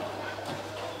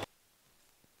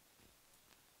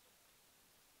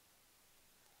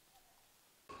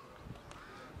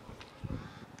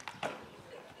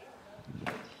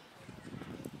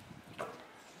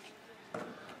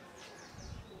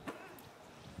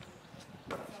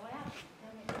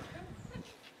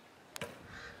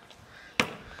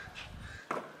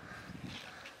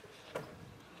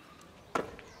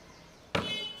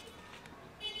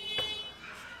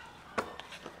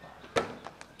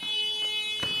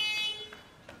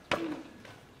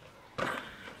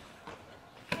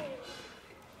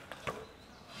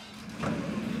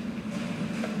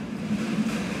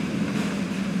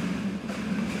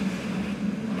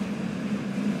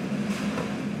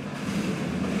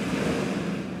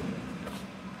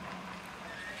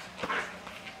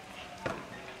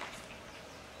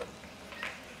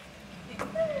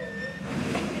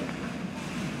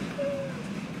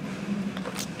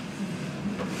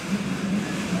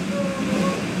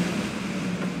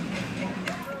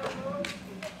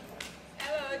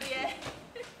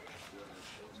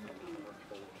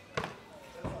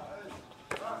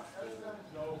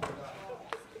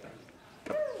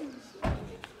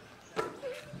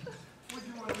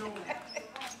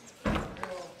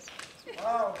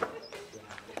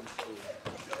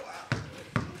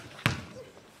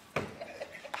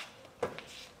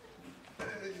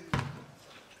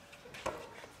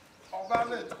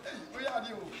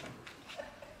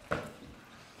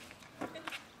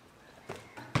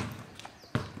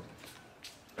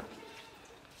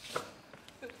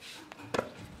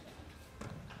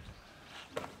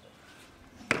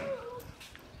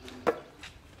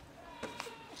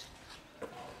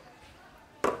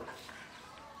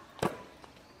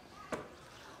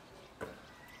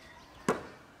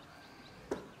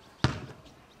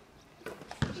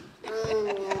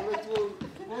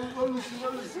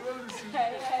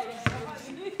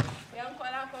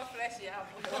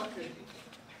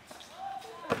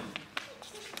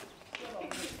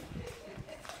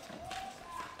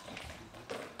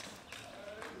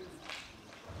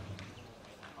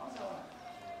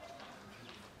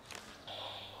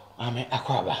Ame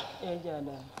akwaba.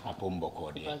 Apombo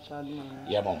kodi.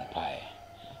 Ya mompae.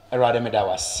 Erade me da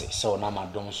wase so na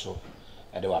madom so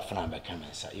e de wafana be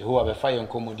kamensa. Yehowa be fa ye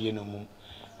nkomodie no mu.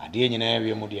 Ade nyina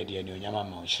ewe mu de de ne onyama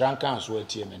ma hranka nso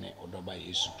atie me ne odoba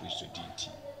Yesu Kristo dinti.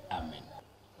 Amen.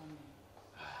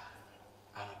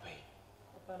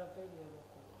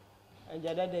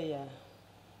 Ajada de ya.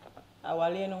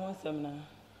 Awale no ho nsem na.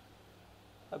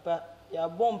 Papa ya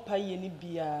bompa ye ni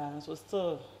bia so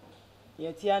still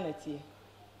ye tia na tie.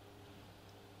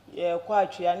 Ye kwa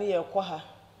atwea ne ye kwa ha.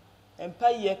 Empa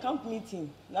ye camp meeting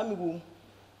na me wo.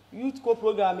 Youth co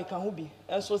program me kan ho bi.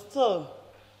 And so still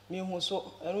me hu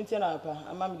so enu tie na pa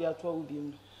ama me dia to wo bi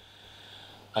mu.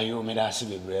 Ayo me da se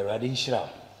bebre Awurade nhyira.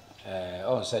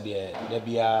 On said de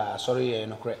bia Asare ye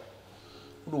no kre.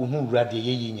 Wo hu Awurade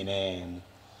ye yi nyina mu.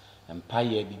 Empa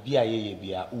ye bibia ye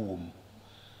bia uwom.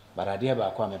 Barade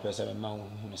ba kwa me pese me ma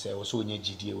hu se wo so onye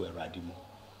gidie wo Awurade mu.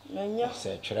 Nanya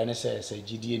se twere ne se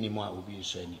gidie ni mu a obi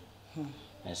nso ani.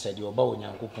 Se de oba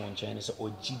onyankopon nchen ne se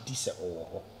ogidi se owo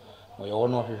ho. Mo ye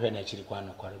wono hwehwe na chiri kwa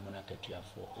no kware mu na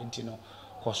katuafo. Enti no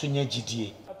koso nya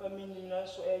gidie. Papa minni na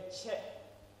so eche.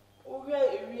 Owe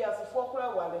ewi asefo kora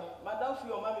wale. Madam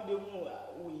fi o ma me be mu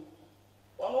we.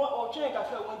 Ono o twen ka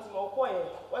fa wonti ma okoye.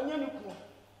 Wanya ni ku.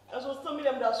 Eso still me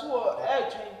dem da so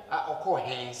twen. Oko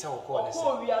hen se oko ne se.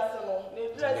 Oko wi ase no.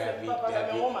 Ne dress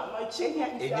papa me woma ma chi.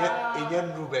 Enye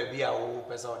nru ba bia wo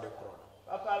pesa o de kro.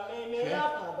 Papa me ya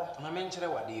paba. Na me nkyere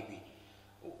wade bi.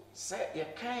 Se ye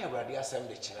kan Awurade asem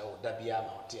de kyere wo da bia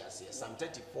ma ote ase. Psalm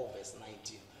 34 verse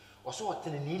 19. Oso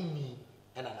otene ne ni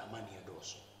ena na mani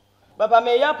edoso. Papa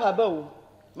me ya paba o.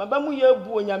 Maba mu ya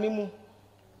bu onyame mu.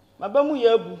 Maba mu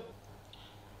ya bu.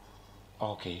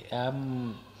 Okay.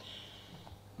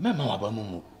 Mama waba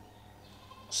mu.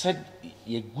 Said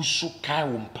ye gusu kai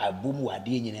wo mpabo mu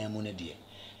ade nyina mu ne de.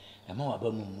 Mama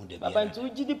waba mu de bia. Papa nti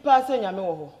ugidi pa se nyame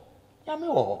wo ho. Nyame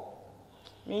wo ho.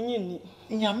 Menyini.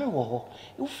 Nyame wo ho.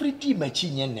 Wo fridi machi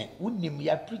nyene. Wonim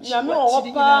ya preach. Nyame wo ho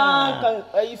pa kan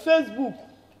Facebook.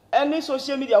 Any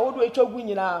social media wo do etwa gu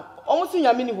nyina. Omo si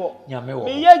nyame ni ho. Nyame wo.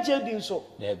 Me ye jedi nso.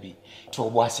 Da bi. To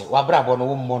bo ase. Wa brabo no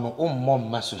wo mmɔ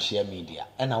ma social media.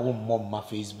 Ena wo mmɔ ma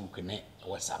Facebook ne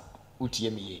WhatsApp.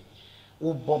 Utie me ye.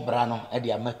 Wo bobra no e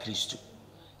de ama Kristo.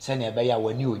 Se na ebe ya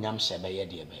wani onyam hye be ye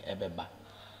de ebe ba.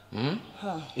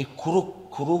 E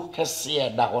kuro kese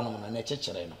da hono na na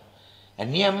chechire no.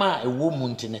 Eniema ewo mu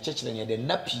nti na chechire ne de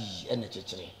napi e na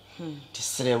chechire. Ti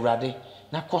sere Awurade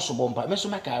na koso bompa. Me so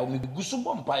maka me gusu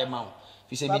bompa e ma wo.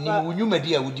 Fi se me ni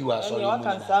wunyumadi a wudi wa so le mu.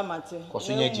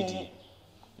 Koso nya gidi.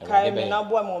 Kai me na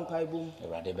boa mo mpa ibom.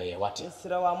 Awurade be ye wate.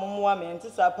 Sere wa mommoa me nti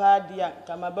sapa dia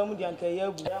kama ba mu dia nka ya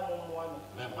agu ya mommoa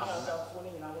me.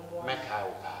 Meka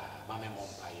wo pa ma me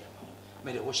mompa ye ma.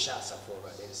 Me de wo sha asafo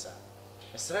Awurade nsa.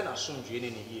 Esere na somdwe ne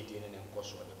ne yie die ne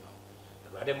nkoso de ma.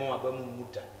 Awurade mo aba mu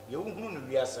muta. Ye wo hunu no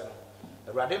wiase no.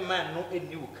 Awurade man no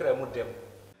eni wo kra mu dem.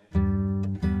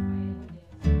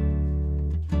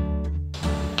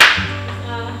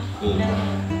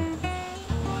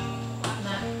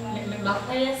 My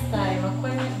first time, my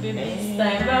baby's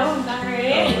time, I'm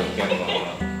married.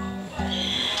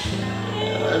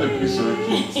 I look so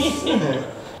cute.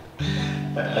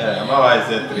 My wife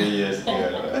said 3 years ago.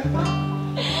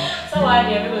 So why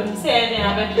do everyone say that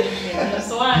I'm a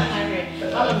so I'm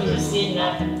married. I'm just saying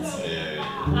that.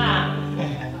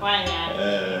 Why not?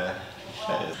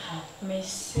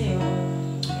 Miss you.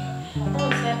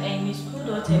 Don't say any school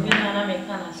daughter, me and I'm a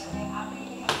cancer.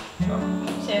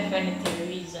 Chef and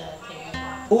Teresa.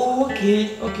 Oh, okay.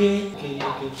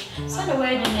 So the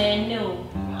wedding I know.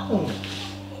 Oh.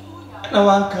 No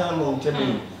one come on tell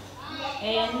me.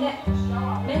 And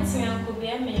let's see Uncle be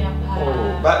a me.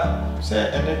 Oh, but say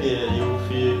another you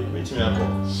feel with me up.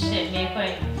 Shit, me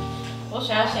quite. What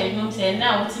shall I say? Don't say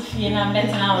now. What's if you're not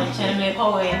better now? Tell me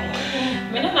away.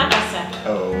 Me no matter.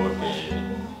 Oh, okay.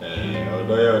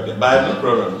 Although but no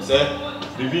problem. Say,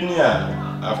 Bibinia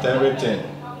after everything.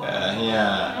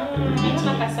 Here.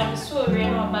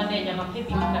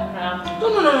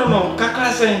 No. Kakra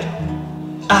say.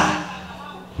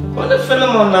 What the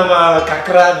Philemon nama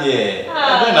kakra de. I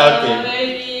don't know.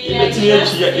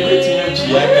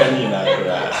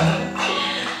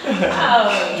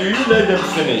 Do you let them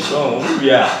finish? Oh,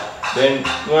 we are. Then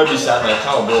no be sad like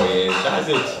cowboy. That's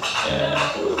it.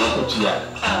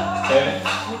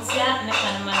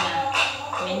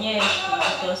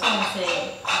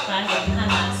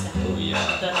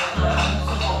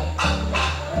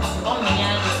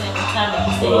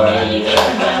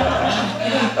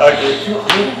 Okay.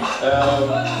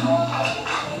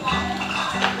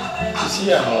 You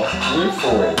see, I'm way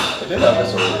forward. I didn't have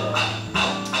this already.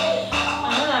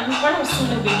 I'm soon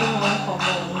to be doing one for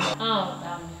home. Oh,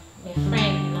 my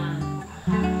friend now.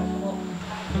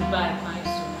 Goodbye, my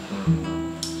son.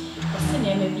 What's the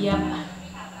name of the Appiah?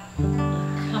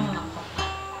 Come on, Papa.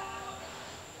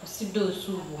 What's the dose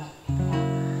of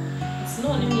it's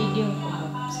not only medium for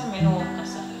home. Some men all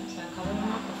cast up.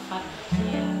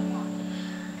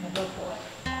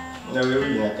 No, we will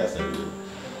not cast it.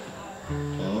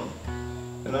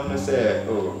 And I'm going to say,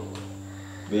 oh,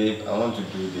 babe, I want to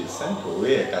do this sample.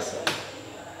 Where a casa?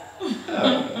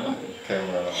 Come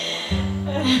on.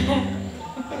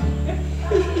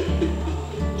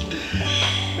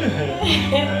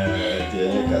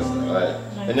 Right.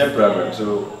 Any problem? So,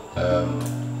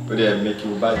 put it make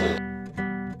you budget.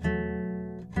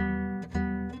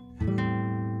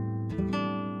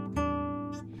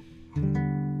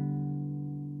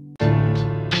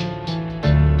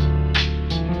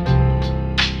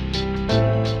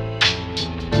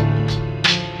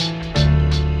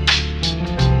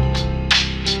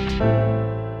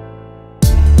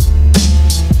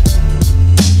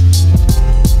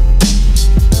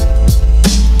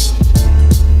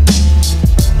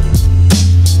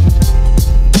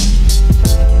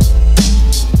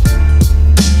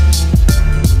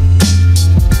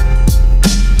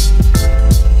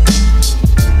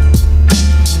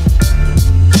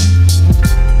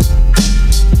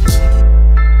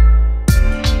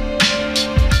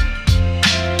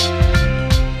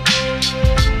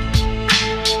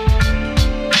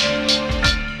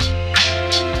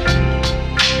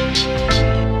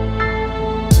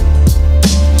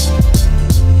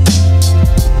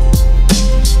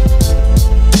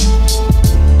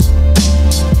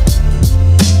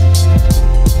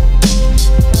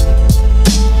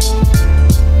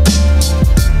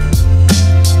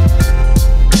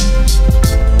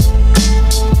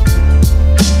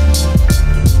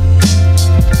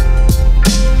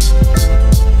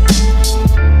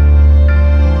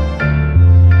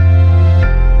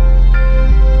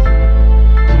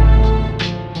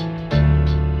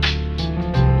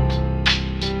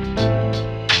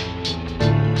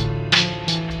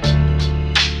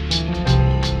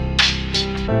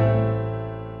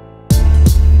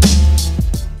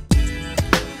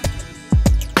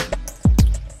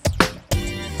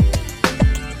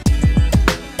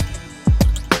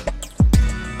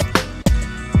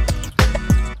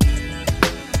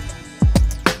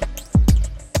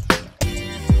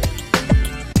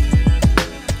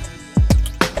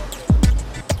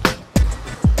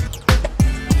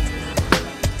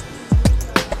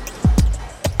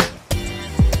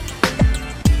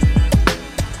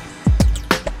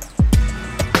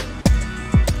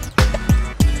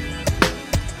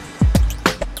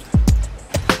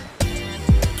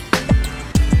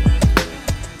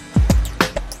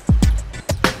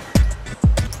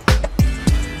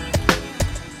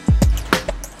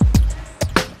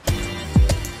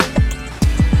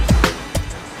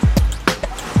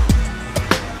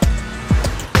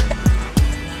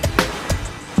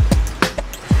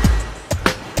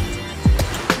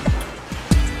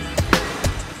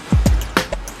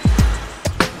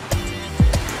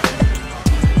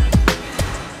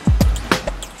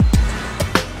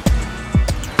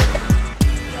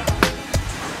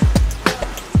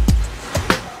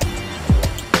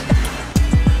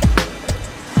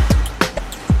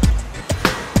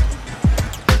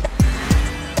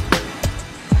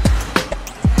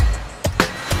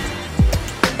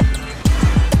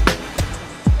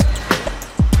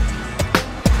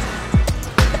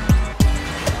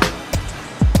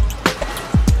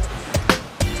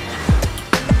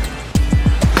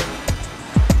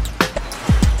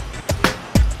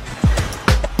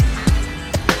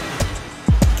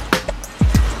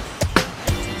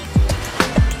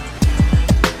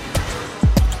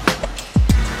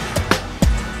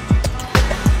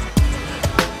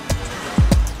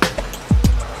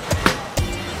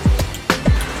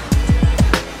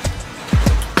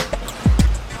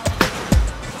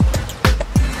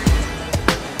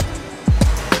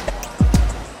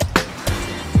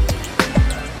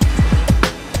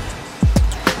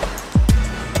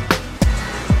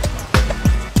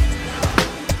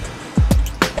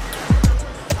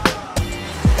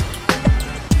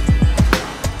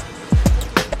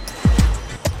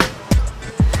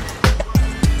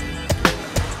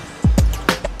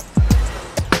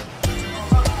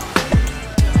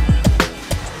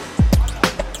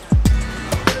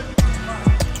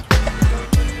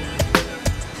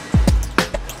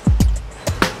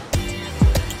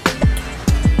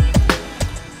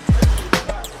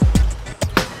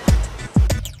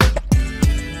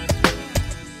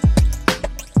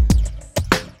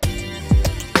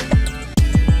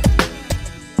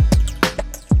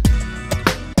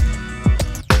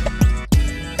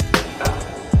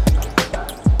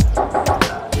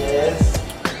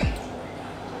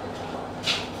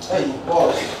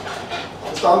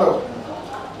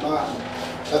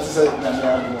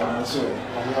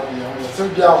 So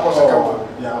be our course.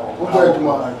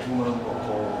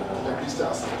 The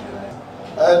Christians.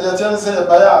 The chance say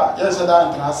by yes, I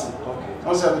don't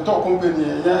once we talk company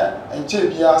and check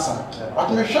the answer.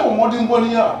 But we show modern money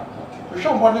here. We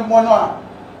show modern money.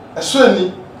 A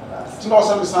swinny. To know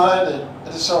some side at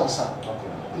the show, sir.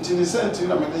 Until the same thing,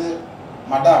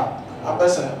 Madame, I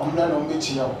best I'm not on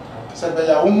which you said by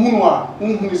your own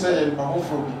who is a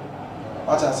barophobia.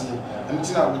 What I see, and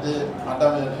it's not with the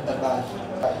Madame and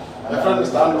my friend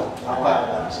is down.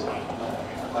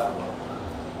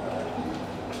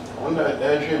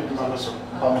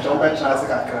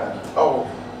 Oh,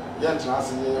 yes,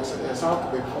 it's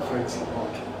not big for friends.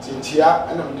 Tintia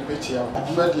and I'm the bit here.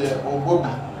 I'm ready or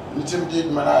Bobby. You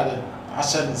did Manade. I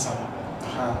said in summer.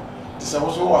 This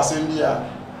also was in here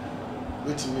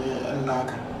with me and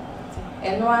Naka.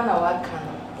 And one hour can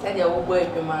said your boy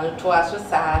be man to us with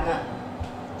Sana.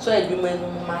 So a human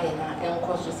miner and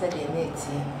cost to said in 18.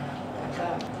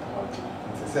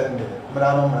 Send me, but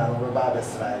I don't know about the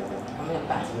slide.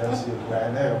 Yes, you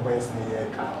never waste me a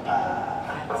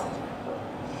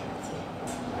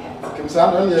Kim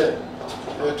San only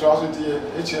trousers to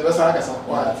each of us. I guess I'm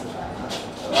quiet.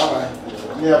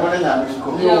 Yeah, when I'm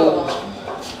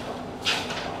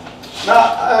now,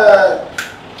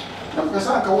 the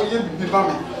person can we be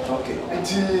mammy. Okay, and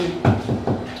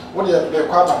what do you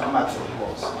quite matter?